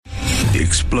The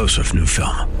explosive new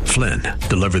film, Flynn,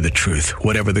 deliver the truth,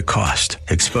 whatever the cost,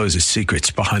 exposes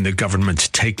secrets behind the government's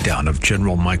takedown of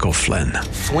General Michael Flynn.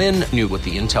 Flynn knew what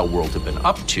the intel world had been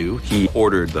up to. He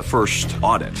ordered the first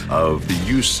audit of the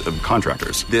use of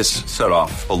contractors. This set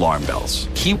off alarm bells.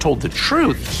 He told the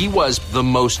truth. He was the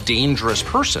most dangerous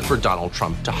person for Donald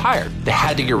Trump to hire. They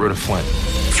had to get rid of Flynn.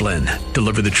 Flynn,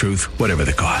 deliver the truth, whatever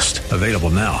the cost. Available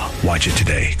now. Watch it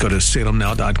today. Go to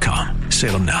salemnow.com.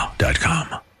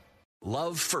 salemnow.com.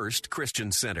 Love First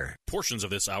Christian Center. Portions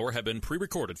of this hour have been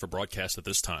pre-recorded for broadcast at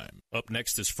this time. Up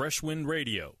next is Fresh Wind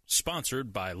Radio,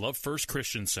 sponsored by Love First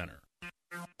Christian Center.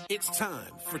 It's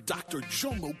time for Dr.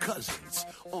 Jomo Cousins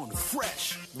on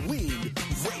Fresh Wind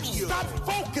Radio. Stop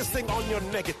focusing on your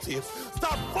negatives.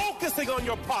 Stop focusing on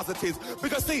your positives.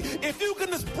 Because, see, if you can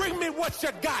just bring me what you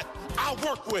got, I'll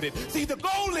work with it. See, the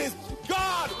goal is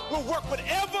God will work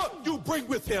whatever you bring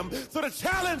with him. So the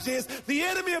challenge is the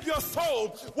enemy of your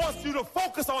soul wants you to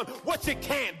focus on what you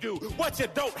can't do, what you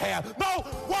don't have. No,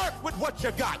 work with what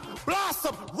you got.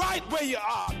 Blossom right where you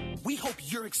are. We hope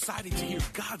you're excited to hear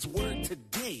God's word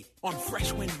today on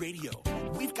Fresh Wind Radio.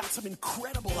 We've got some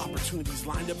incredible opportunities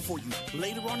lined up for you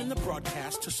later on in the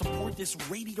broadcast to support this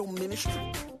radio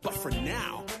ministry. But for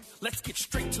now, let's get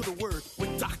straight to the word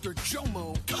with Dr.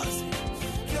 Jomo Cousins.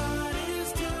 God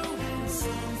is doing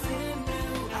something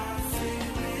new. I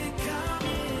feel it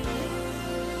coming.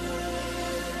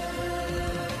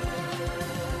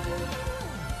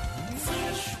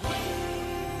 Fresh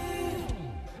Wind.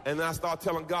 And then I started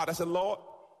telling God, I said, Lord,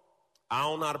 I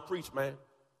don't know how to preach, man.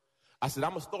 I said,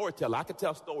 I'm a storyteller. I can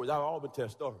tell stories. I've always been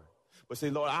telling stories. But see,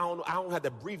 Lord, I don't have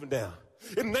that breathing down.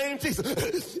 In the name of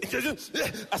Jesus.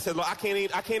 I said, Lord, I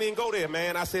can't even go there,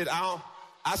 man. I said, I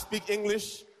speak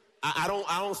English. I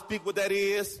don't speak what that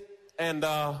is. And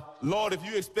Lord, if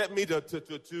you expect me on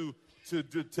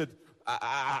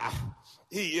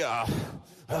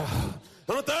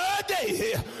the third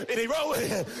day, and he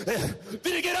rose.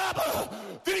 Did he get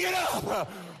up? Did he get up?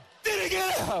 Did he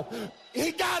get up?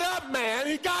 He got up, man.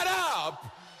 He got up.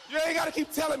 You ain't got to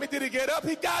keep telling me, did he get up?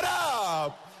 He got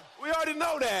up. We already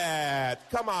know that.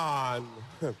 Come on.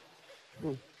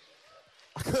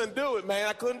 I couldn't do it, man.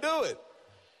 I couldn't do it.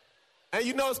 And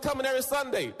you know it's coming every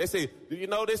Sunday. They say, do you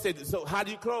know? They say, so how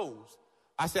do you close?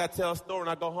 I say, I tell a story and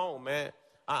I go home, man.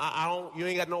 I don't, you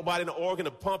ain't got nobody in the organ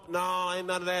to pump. No, ain't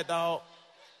none of that, dog.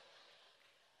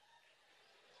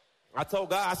 I told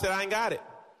God, I said, I ain't got it.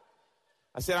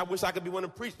 I said, I wish I could be one to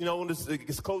preach, you know, when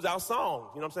this close out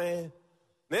song. You know what I'm saying?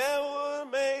 Never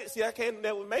made it. See, I can't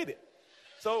never made it.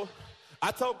 So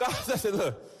I told God, I said,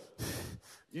 look,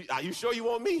 are you sure you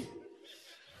want me?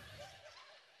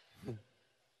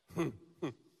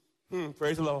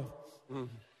 Praise the Lord.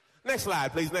 Next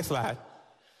slide, please. Next slide.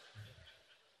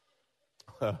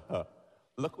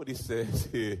 Look what he says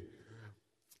here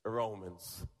in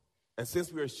Romans. And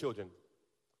since we are children,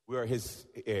 we are his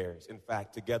heirs. In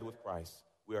fact, together with Christ,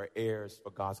 we are heirs for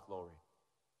God's glory.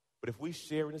 But if we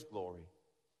share in his glory,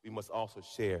 we must also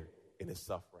share in his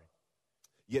suffering.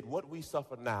 Yet what we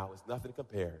suffer now is nothing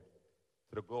compared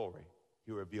to the glory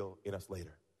he will reveal in us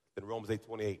later. Then Romans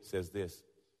 8:28 says this.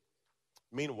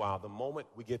 Meanwhile, the moment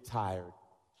we get tired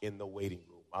in the waiting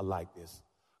room, I like this,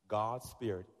 God's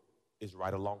Spirit is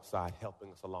right alongside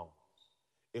helping us along.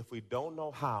 If we don't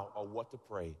know how or what to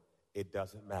pray, it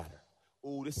doesn't matter.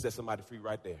 Ooh, this sets somebody free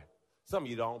right there. Some of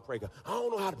you don't pray. I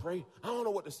don't know how to pray. I don't know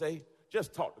what to say.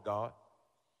 Just talk to God.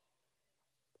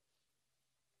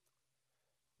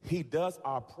 He does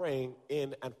our praying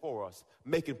in and for us,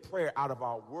 making prayer out of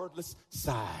our wordless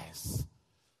sighs.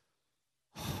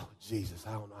 Oh, Jesus,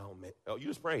 I don't know. Oh, you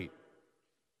just prayed.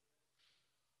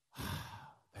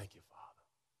 Thank you, Father.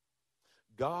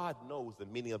 God knows the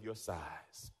meaning of your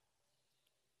sighs.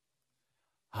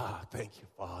 Thank you,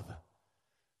 Father.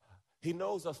 He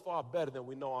knows us far better than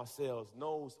we know ourselves,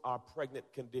 knows our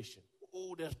pregnant condition.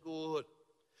 Oh, that's good.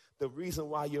 The reason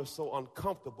why you're so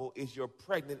uncomfortable is you're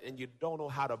pregnant and you don't know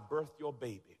how to birth your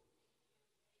baby.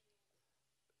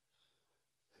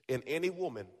 In any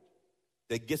woman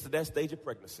that gets to that stage of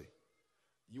pregnancy,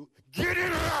 you get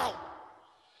it out.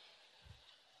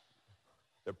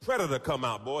 The predator come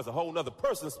out, boy. It's a whole nother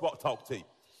person talk to you.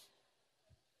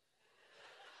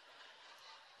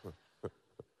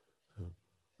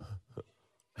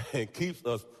 And keeps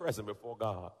us present before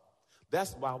God.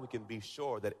 That's why we can be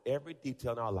sure that every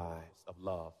detail in our lives of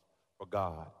love for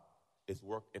God is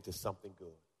worked into something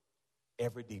good.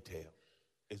 Every detail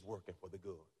is working for the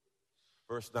good.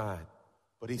 Verse 9,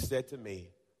 but he said to me,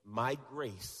 my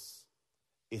grace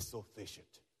is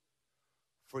sufficient.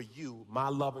 For you, my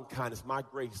love and kindness, my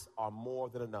grace are more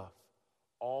than enough.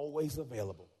 Always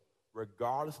available,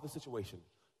 regardless of the situation,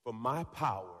 For my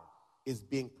power is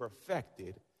being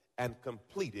perfected and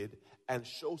completed and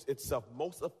shows itself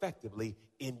most effectively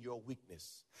in your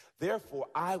weakness. Therefore,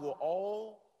 I will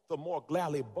all the more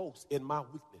gladly boast in my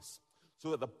weakness,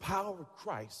 so that the power of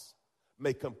Christ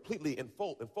may completely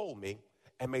enfold me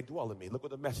and may dwell in me. Look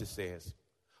what the message says.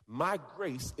 My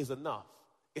grace is enough.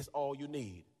 It's all you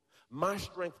need. My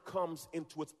strength comes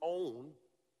into its own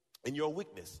in your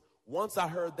weakness. Once I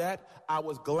heard that, I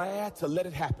was glad to let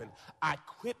it happen. I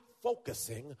quit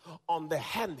focusing on the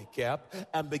handicap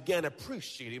and began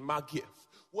appreciating my gift.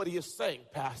 What are you saying,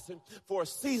 Pastor? For a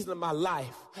season of my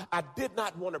life, I did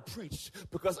not want to preach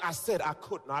because I said I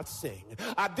could not sing.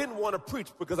 I didn't want to preach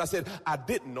because I said I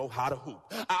didn't know how to hoop.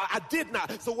 I did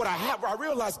not. So what I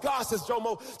realized, God says,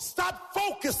 Jomo, stop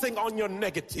focusing on your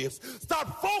negatives.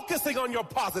 Stop focusing on your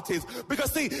positives.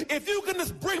 Because see, if you can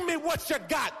just bring me what you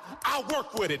got, I'll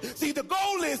work with it. See, the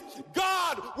goal is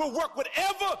God will work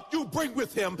whatever you bring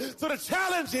with him. So the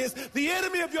challenge is the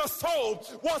enemy of your soul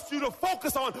wants you to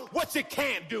focus on what you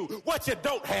can't do, what you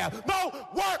don't have. No,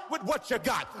 work with what you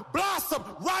got. Blossom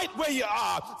right where you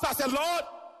are. So I said, Lord,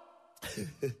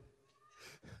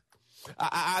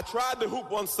 I tried to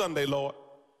hoop one Sunday, Lord,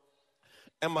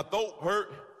 and my throat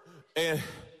hurt. And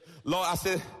Lord, I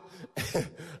said,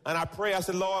 and I pray, I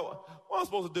said, Lord, what am I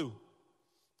supposed to do?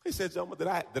 He said, Jomo, did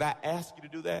I ask you to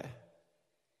do that?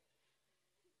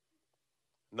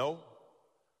 No.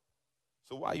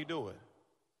 So why you do it?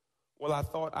 Well, I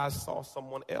thought I saw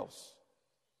someone else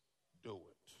do it.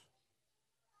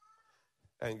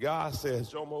 And God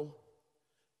says, Jomo,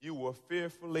 you were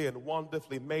fearfully and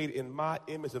wonderfully made in my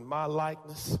image and my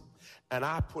likeness, and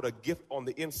I put a gift on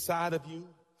the inside of you.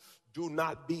 Do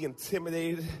not be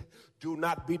intimidated. Do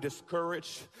not be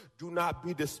discouraged. Do not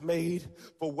be dismayed.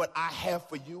 For what I have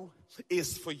for you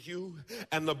is for you.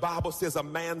 And the Bible says a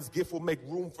man's gift will make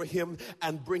room for him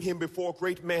and bring him before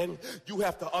great men. You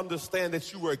have to understand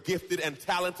that you were gifted and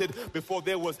talented before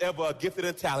there was ever a gifted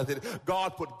and talented.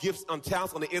 God put gifts and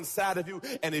talents on the inside of you.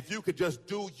 And if you could just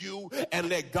do you and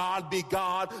let God be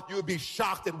God, you would be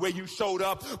shocked at where you showed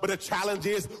up. But the challenge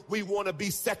is we want to be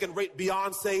second-rate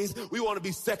Beyoncés. We want to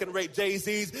be second-rate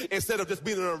Jay-Z's instead of just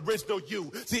being an original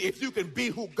you. See, if you can be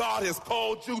who God has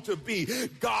called you to be,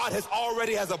 God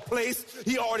already has a place.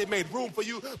 He already made room for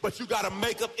you, but you got to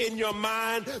make up in your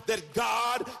mind that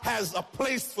God has a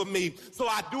place for me. So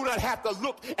I do not have to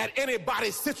look at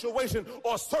anybody's situation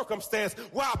or circumstance.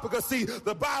 Why? Because see,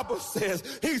 the Bible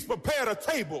says he's prepared a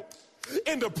table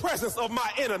in the presence of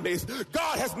my enemies.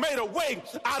 God has made a way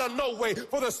out of no way,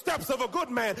 for the steps of a good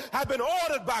man have been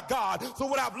ordered by God. So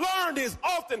what I've learned is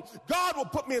often God will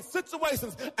put me in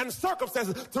situations and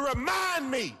circumstances to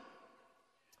remind me,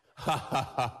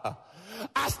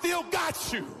 I still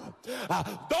got you.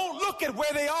 Don't look at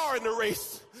where they are in the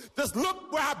race. Just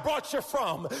look where I brought you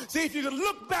from. See, if you can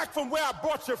look back from where I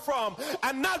brought you from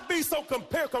and not be so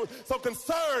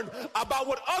concerned about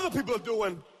what other people are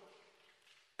doing,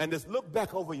 and just look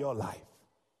back over your life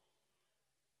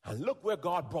and look where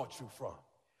God brought you from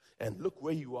and look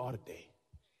where you are today.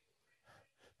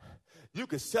 You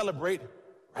can celebrate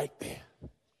right there.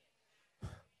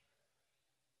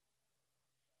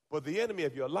 But the enemy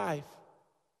of your life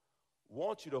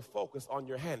wants you to focus on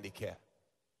your handicap.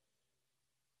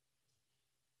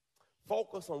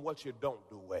 Focus on what you don't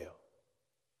do well,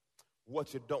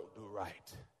 what you don't do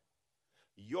right.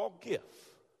 Your gift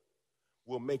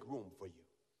will make room for you.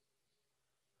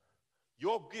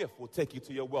 Your gift will take you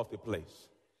to your wealthy place.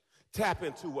 Tap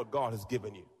into what God has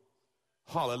given you.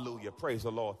 Hallelujah. Praise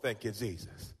the Lord. Thank you,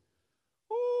 Jesus.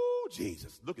 Ooh,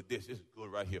 Jesus. Look at this. This is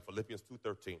good right here. Philippians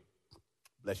 2:13.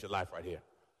 Bless your life right here.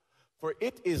 For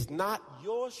it is not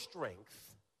your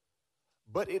strength,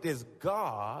 but it is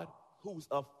God who's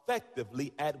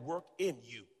effectively at work in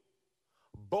you,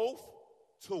 both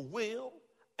to will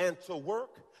and to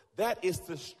work. That is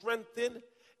to strengthen,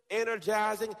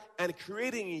 energizing, and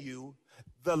creating in you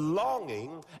the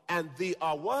longing and the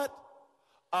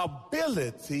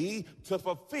ability to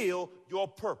fulfill your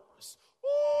purpose.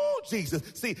 Oh, Jesus.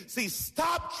 See,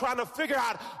 stop trying to figure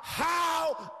out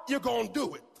how you're going to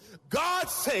do it. God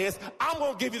says, I'm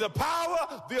going to give you the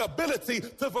power, the ability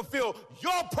to fulfill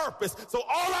your purpose. So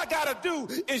all I got to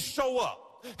do is show up.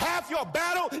 Half your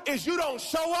battle is you don't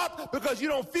show up because you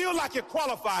don't feel like you're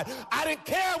qualified. I didn't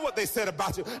care what they said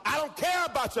about you. I don't care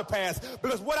about your past,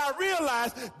 because what I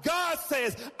realized, God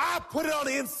says, I put it on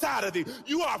the inside of you.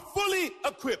 You are fully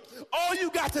equipped. All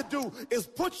you got to do is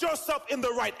put yourself in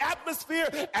the right atmosphere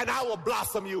and I will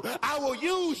blossom you. I will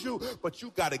use you, but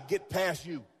you got to get past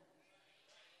you.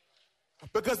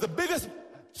 Because the biggest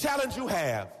challenge you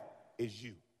have is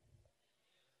you.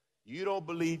 You don't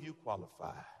believe you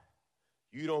qualify.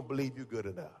 You don't believe you're good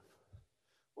enough.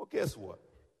 Well, guess what?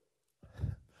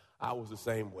 I was the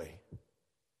same way.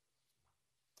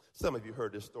 Some of you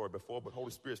heard this story before, but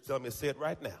Holy Spirit's telling me to say it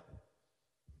right now.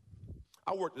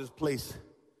 I worked at this place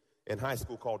in high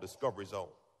school called Discovery Zone.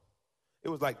 It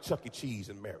was like Chuck E. Cheese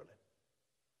in Maryland.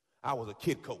 I was a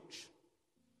kid coach,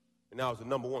 and I was the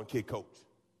number one kid coach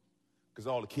because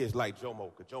all the kids liked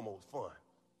Jomo because Jomo was fun.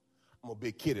 I'm a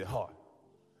big kid at heart.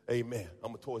 Amen.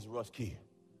 I'm a Toys R Us kid.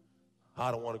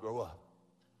 I don't want to grow up.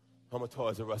 I'm a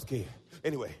Toys R Us kid.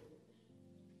 Anyway,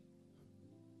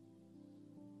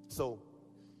 so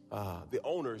the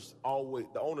owner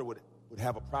would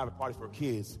have a private party for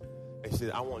kids, and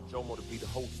said, I want Jomo to be the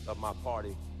host of my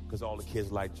party because all the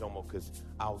kids like Jomo because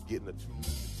I was getting the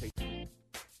tools to take.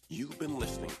 You've been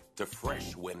listening to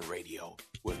Fresh Wind Radio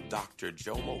with Dr.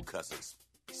 Jomo Cousins,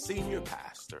 Senior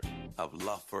Pastor of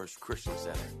Love First Christian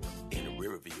Center in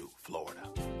Riverview, Florida.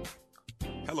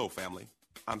 Hello, family.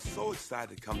 I'm so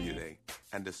excited to come here today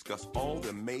and discuss all the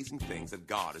amazing things that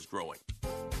God is growing.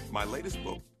 My latest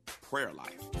book, Prayer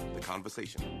Life, The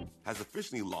Conversation, has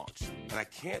officially launched, and I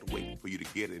can't wait for you to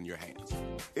get it in your hands.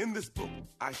 In this book,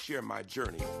 I share my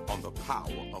journey on the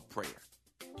power of prayer.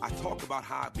 I talk about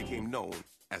how I became known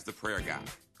as the prayer guy.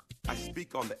 I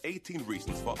speak on the 18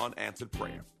 reasons for unanswered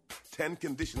prayer, 10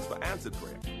 conditions for answered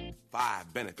prayer,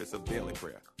 5 benefits of daily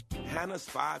prayer, Hannah's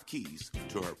 5 keys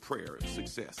to her prayer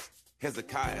success,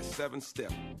 Hezekiah's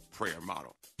 7-step prayer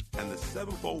model, and the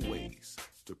 7-fold ways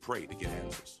to pray to get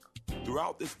answers.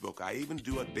 Throughout this book, I even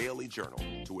do a daily journal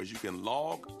to where you can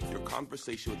log your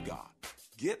conversation with God.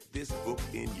 Get this book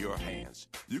in your hands.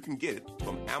 You can get it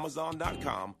from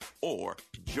Amazon.com or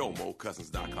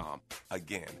JomoCousins.com.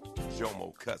 Again,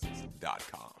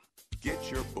 JomoCousins.com. Get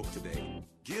your book today.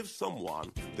 Give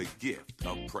someone the gift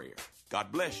of prayer. God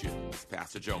bless you. It's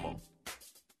Pastor Jomo.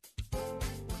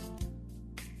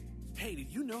 Hey,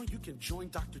 did you know you can join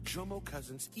Dr. Jomo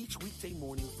Cousins each weekday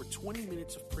morning for 20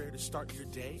 minutes of prayer to start your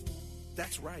day?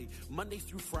 That's right. Monday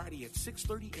through Friday at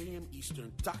 6:30 a.m.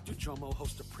 Eastern, Dr. Jomo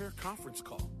hosts a prayer conference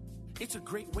call. It's a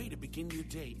great way to begin your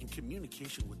day in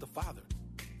communication with the Father.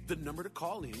 The number to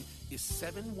call in is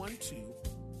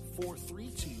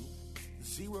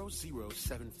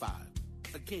 712-432-0075.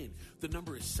 Again, the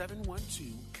number is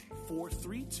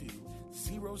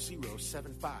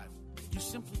 712-432-0075. You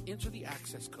simply enter the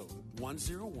access code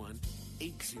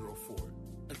 101804.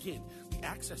 Again, the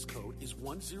access code is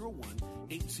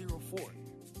 101804.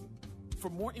 For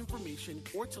more information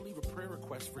or to leave a prayer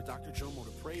request for Dr. Jomo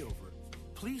to pray over,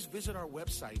 please visit our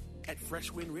website at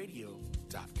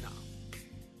freshwindradio.com.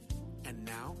 And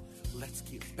now, let's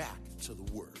get back to the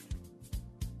Word.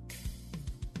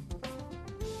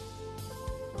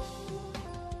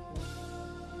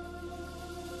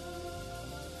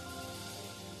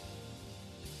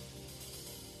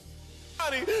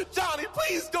 Johnny,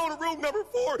 please go to room number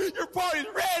 4. Your party's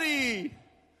ready.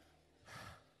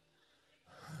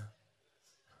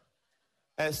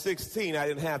 At 16, I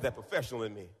didn't have that professional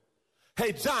in me.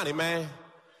 Hey, Johnny, man.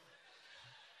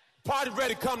 Party's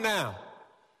ready, come now.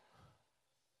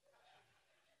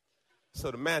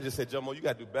 So the manager said, Jomo, you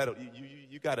got to do better.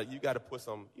 You got to put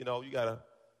some, you got to.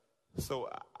 So,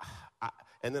 I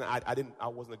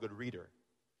wasn't a good reader.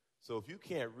 So if you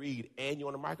can't read and you're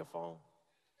on the microphone,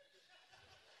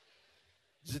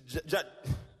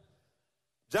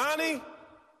 Johnny,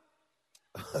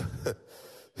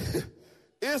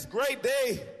 it's a great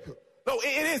day. No,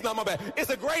 it is not my bad. It's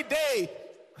a great day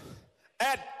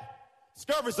at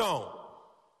Discovery Zone.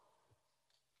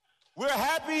 We're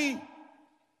happy.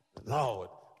 Lord,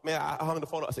 man, I hung the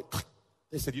phone up. I said,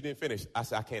 they said, you didn't finish. I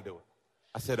said, I can't do it.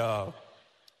 I said, how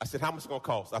much it's going to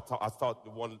cost? I thought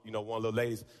one of the little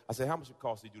ladies, I said, how much it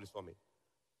cost to do this for me?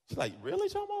 She's like, really,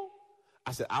 Jomo?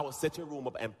 I said, I will set your room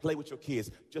up and play with your kids.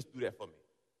 Just do that for me.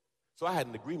 So I had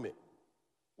an agreement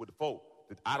with the folk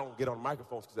that I don't get on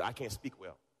microphones because I can't speak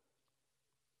well.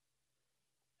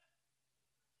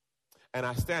 And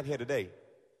I stand here today.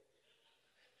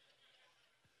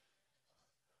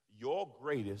 Your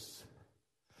greatest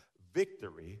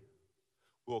victory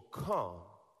will come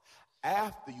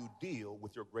after you deal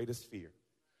with your greatest fear.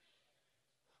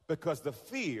 Because the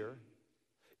fear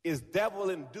is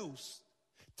devil-induced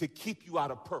to keep you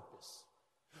out of purpose.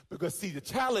 Because, see, the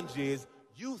challenge is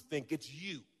you think it's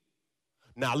you.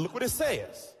 Now, look what it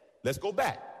says. Let's go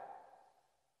back.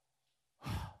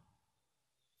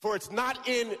 For it's not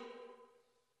in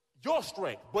your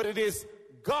strength, but it is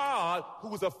God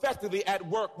who is effectively at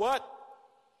work, what?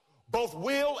 Both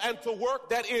will and to work,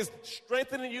 that is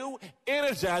strengthening you,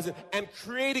 energizing, and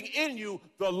creating in you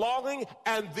the longing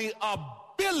and the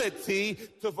ability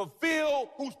to fulfill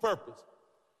whose purpose?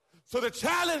 So the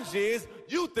challenge is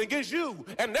you think it's you.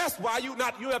 And that's why you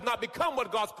have not become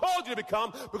what God's called you to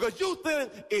become, because you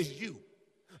think it's you.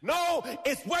 No,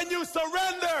 it's when you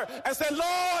surrender and say,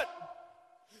 Lord,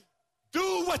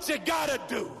 do what you gotta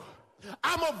do.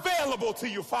 I'm available to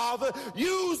you, Father.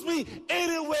 Use me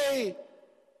any way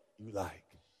you like.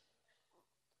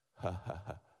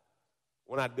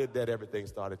 When I did that, everything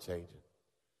started changing.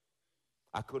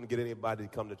 I couldn't get anybody to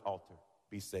come to the altar,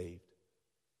 be saved.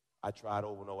 I tried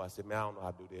over and over. I said, man, I don't know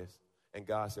how to do this. And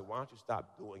God said, why don't you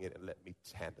stop doing it and let me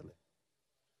handle it?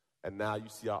 And now you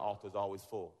see our altar's always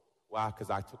full. Why? Because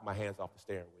I took my hands off the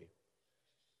steering wheel.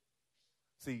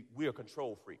 See, we are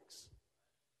control freaks.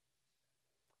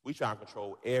 We try to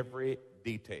control every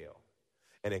detail.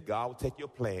 And then God will take your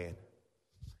plan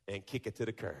and kick it to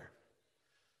the curb.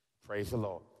 Praise the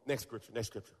Lord. Next scripture.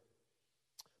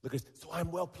 Look at this. So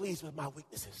I'm well pleased with my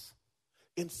weaknesses,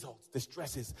 insults,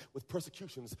 distresses, with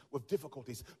persecutions, with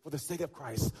difficulties for the sake of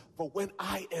Christ. For when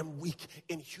I am weak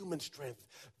in human strength,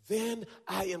 then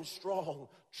I am strong,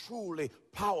 truly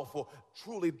powerful,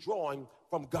 truly drawing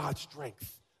from God's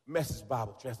strength. Message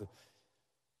Bible translate.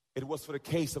 It was for the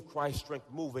case of Christ's strength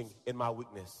moving in my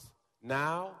weakness.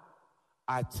 Now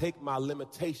I take my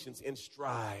limitations in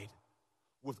stride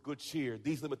with good cheer.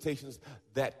 These limitations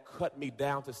that cut me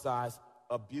down to size: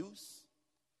 abuse,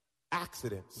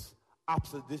 accidents,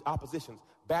 oppositions,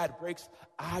 bad breaks.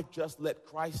 I just let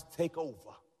Christ take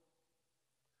over.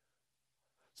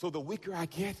 So the weaker I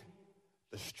get,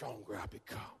 the stronger I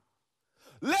become.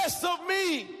 Less of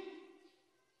me,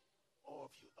 more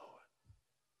of you, Lord.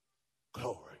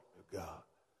 Glory to God.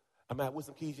 I'm at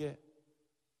Wisdom Keys yet?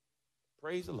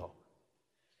 Praise the Lord.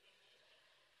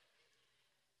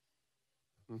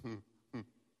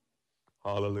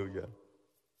 Hallelujah.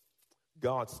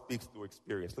 God speaks through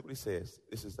experience. Look what he says.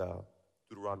 This is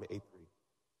Deuteronomy 8:3.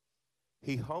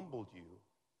 He humbled you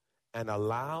and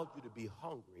allowed you to be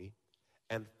hungry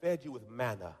and fed you with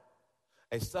manna,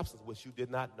 a substance which you did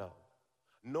not know,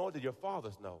 nor did your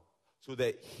fathers know, so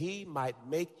that he might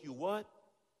make you what?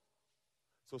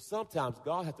 So sometimes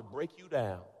God has to break you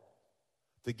down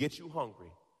to get you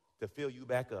hungry, to fill you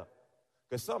back up.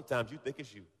 Because sometimes you think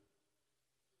it's you.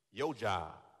 Your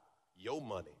job, your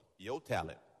money, your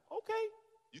talent. Okay,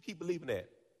 you keep believing that.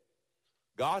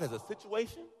 God has a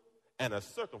situation and a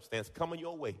circumstance coming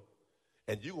your way,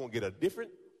 and you're going to get a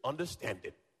different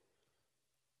understanding.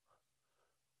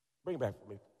 Bring it back for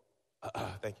me.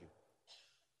 Thank you.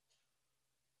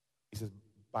 He says,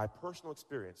 by personal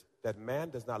experience, that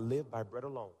man does not live by bread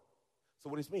alone. So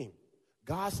what does this mean?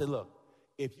 God said, look,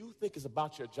 if you think it's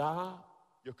about your job,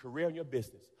 your career, and your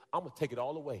business, I'm going to take it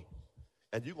all away.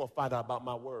 And you're going to find out about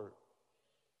my word.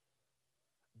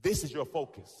 This is your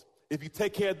focus. If you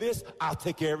take care of this, I'll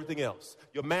take care of everything else.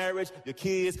 Your marriage, your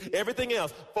kids, everything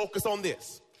else, focus on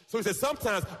this. So he said,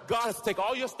 sometimes God has to take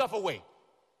all your stuff away.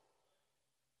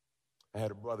 I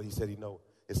had a brother, he said,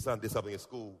 his son did something in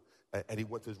school, and he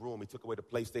went to his room, he took away the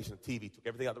PlayStation, the TV, took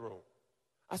everything out of the room.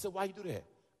 I said, why you do that?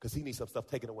 Because he needs some stuff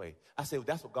taken away. I said, well,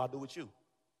 that's what God do with you.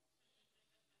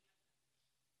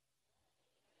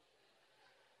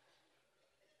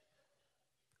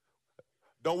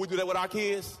 Don't we do that with our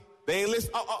kids? They ain't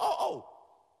listen. You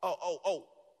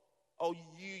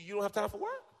don't have time for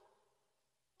work?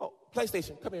 Oh,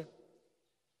 PlayStation, come here.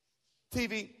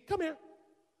 TV, come here.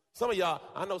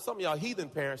 I know some of y'all heathen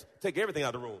parents take everything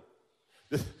out of the room.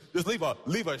 Just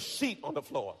leave a sheet on the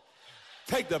floor.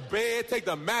 Take the bed, take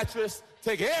the mattress,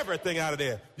 take everything out of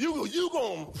there. You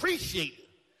gonna appreciate it.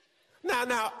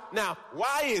 Now,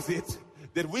 why is it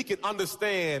that we can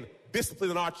understand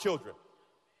discipline in our children?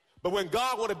 But when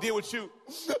God want to deal with you,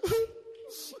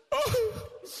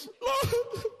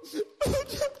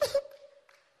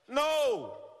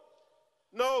 no,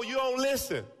 you don't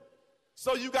listen.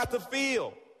 So you got to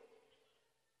feel.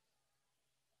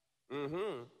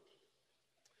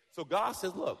 So God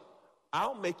says, look,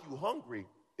 I'll make you hungry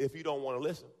if you don't want to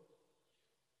listen.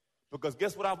 Because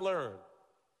guess what I've learned?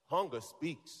 Hunger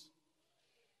speaks.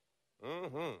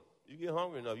 You get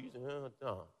hungry enough, you say,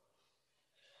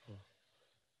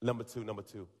 Number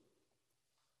two.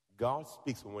 God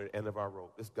speaks when we're at the end of our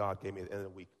rope. This God gave me at the end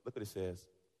of the week. Look what it says.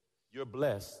 You're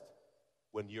blessed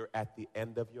when you're at the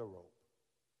end of your rope.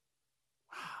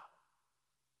 Wow.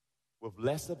 With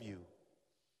less of you,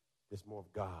 there's more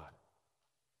of God.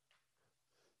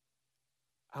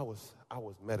 I was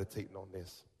meditating on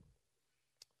this.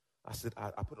 I said,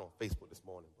 I put it on Facebook this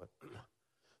morning, but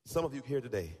some of you here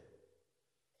today,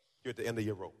 you're at the end of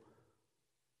your rope.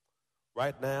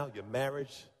 Right now, your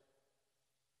marriage,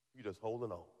 you're just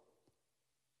holding on.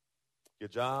 Your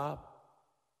job,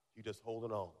 you're just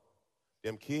holding on.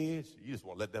 Them kids, you just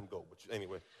want to let them go. But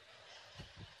anyway,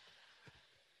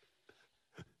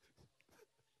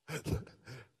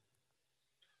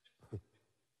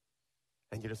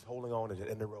 And you're just holding on to the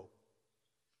end of the rope.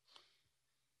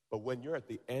 But when you're at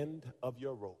the end of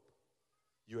your rope,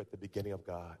 you're at the beginning of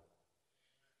God.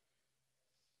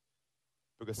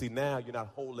 Because see, now you're not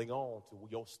holding on to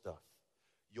your stuff,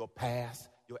 your past,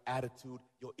 your attitude,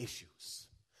 your issues.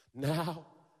 Now,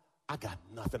 I got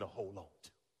nothing to hold on to.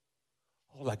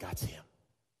 All I got's him.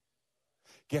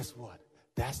 Guess what?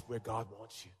 That's where God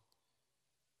wants you.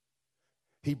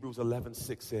 Hebrews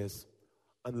 11:6 says,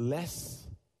 unless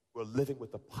we're living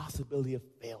with the possibility of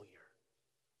failure,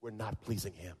 we're not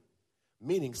pleasing him.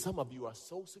 Meaning some of you are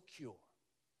so secure.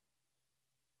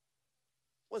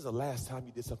 When's the last time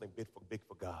you did something big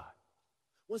for God?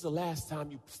 When's the last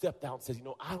time you stepped out and said,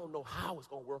 I don't know how it's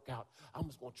going to work out. I'm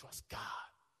just going to trust God.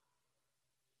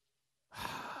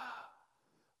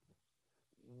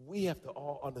 We have to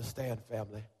all understand,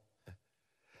 family,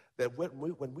 that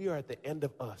when we are at the end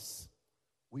of us,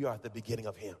 we are at the beginning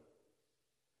of him.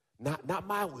 Not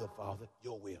my will, Father,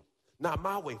 your will. Not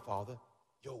my way, Father,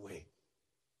 your way.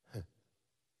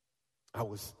 I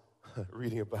was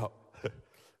reading about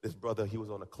this brother. He was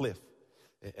on a cliff,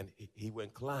 and he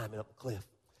went climbing up the cliff.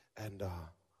 And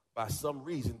by some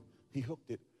reason, he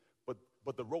hooked it,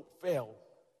 but the rope fell,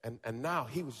 and now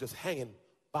he was just hanging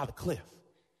by the cliff.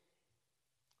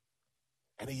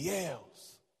 And he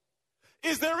yells,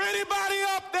 is there anybody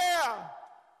up there?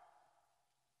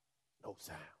 No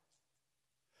sound.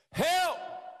 Help!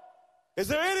 Is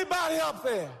there anybody up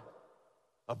there?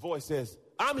 A voice says,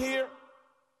 I'm here.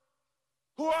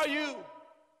 Who are you?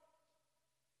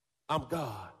 I'm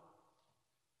God.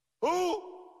 Who?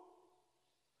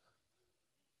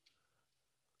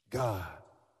 God.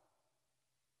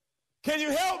 Can you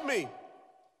help me?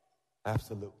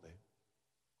 Absolutely.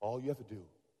 All you have to do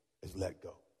is let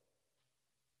go.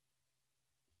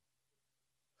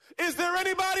 Is there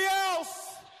anybody else?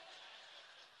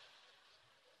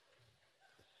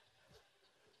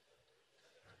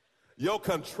 Your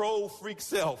control freak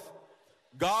self.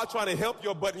 God trying to help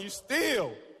you, but you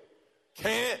still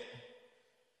can't.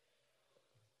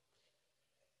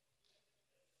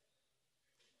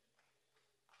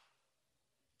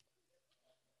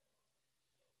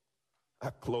 I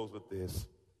close with this.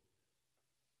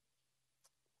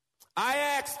 I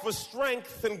asked for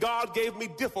strength, and God gave me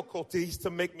difficulties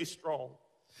to make me strong.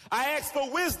 I asked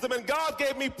for wisdom, and God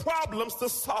gave me problems to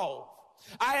solve.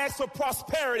 I asked for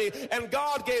prosperity, and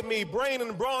God gave me brain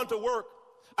and brawn to work.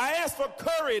 I asked for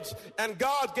courage, and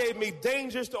God gave me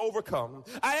dangers to overcome.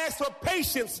 I asked for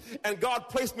patience, and God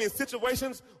placed me in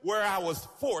situations where I was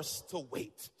forced to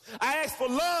wait. I asked for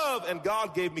love, and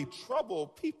God gave me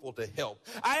troubled people to help.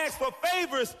 I asked for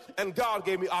favors, and God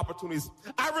gave me opportunities.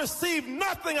 I received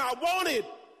nothing I wanted.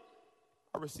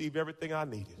 I received everything I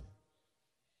needed.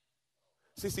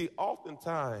 See,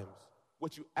 oftentimes,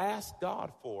 what you ask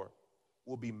God for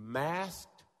will be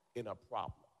masked in a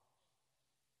problem.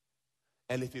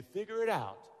 And if you figure it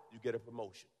out, you get a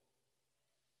promotion.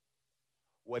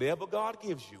 Whatever God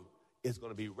gives you is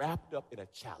going to be wrapped up in a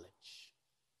challenge.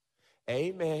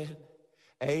 Amen.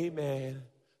 Amen.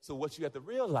 So what you have to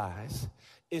realize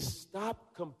is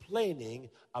stop complaining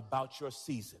about your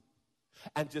season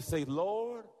and just say,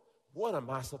 Lord, what am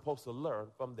I supposed to learn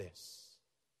from this?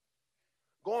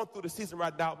 Going through the season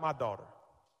right now with my daughter,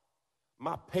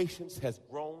 my patience has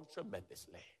grown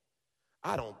tremendously.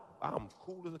 I'm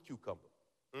cool as a cucumber.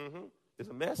 It's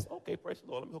a mess? Okay, praise the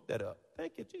Lord. Let me hook that up.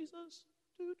 Thank you, Jesus.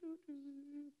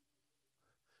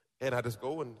 And I just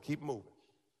go and keep moving.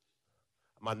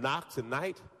 My knocks at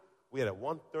night, we had a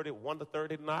 1 to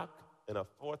 30 knock and a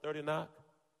 4:30 knock.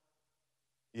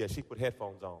 Yeah, she put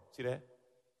headphones on. See that?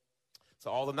 So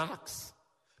all the knocks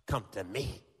come to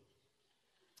me.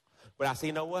 But I say,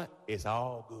 you know what? It's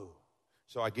all good.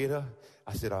 So I get her.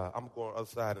 I said, I'm going on the other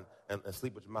side and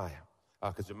sleep with Jemiah.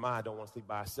 Because Jemiah don't want to sleep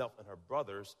by herself, and her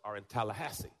brothers are in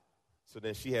Tallahassee. So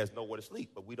then she has nowhere to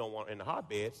sleep, but we don't want her in her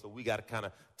bed, so we got to kind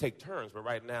of take turns. But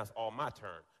right now, it's all my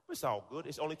turn. But it's all good.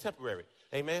 It's only temporary.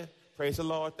 Amen? Praise the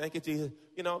Lord. Thank you, Jesus.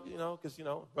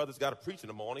 Because, brothers got to preach in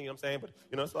the morning, you know what I'm saying? But,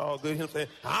 it's all good, you know what I'm saying?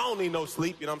 I don't need no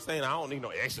sleep, you know what I'm saying? I don't need no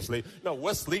extra sleep.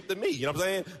 What's sleep to me, you know what I'm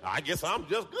saying? I guess I'm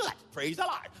just good. Praise the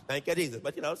Lord. Thank you, Jesus.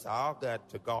 But, it's all good.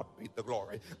 To God be the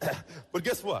glory. But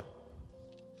guess what?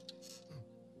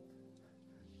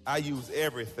 I use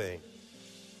everything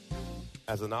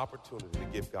as an opportunity to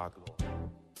give God glory.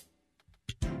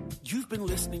 You've been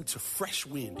listening to Fresh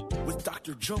Wind with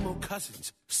Dr. Jomo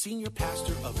Cousins, Senior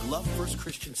Pastor of Love First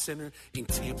Christian Center in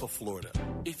Tampa, Florida.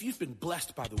 If you've been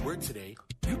blessed by the word today,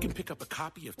 you can pick up a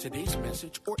copy of today's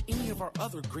message or any of our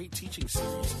other great teaching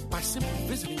series by simply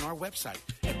visiting our website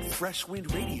at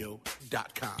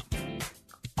freshwindradio.com.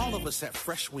 All of us at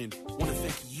Fresh Wind want to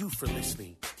thank you for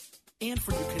listening and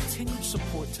for your continued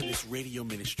support to this radio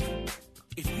ministry.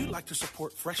 If you'd like to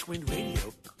support Fresh Wind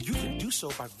Radio, you can do so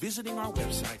by visiting our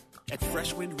website at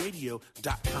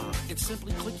freshwindradio.com and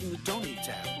simply clicking the Donate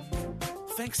tab.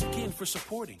 Thanks again for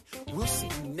supporting. We'll see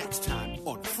you next time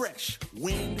on Fresh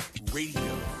Wind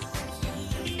Radio.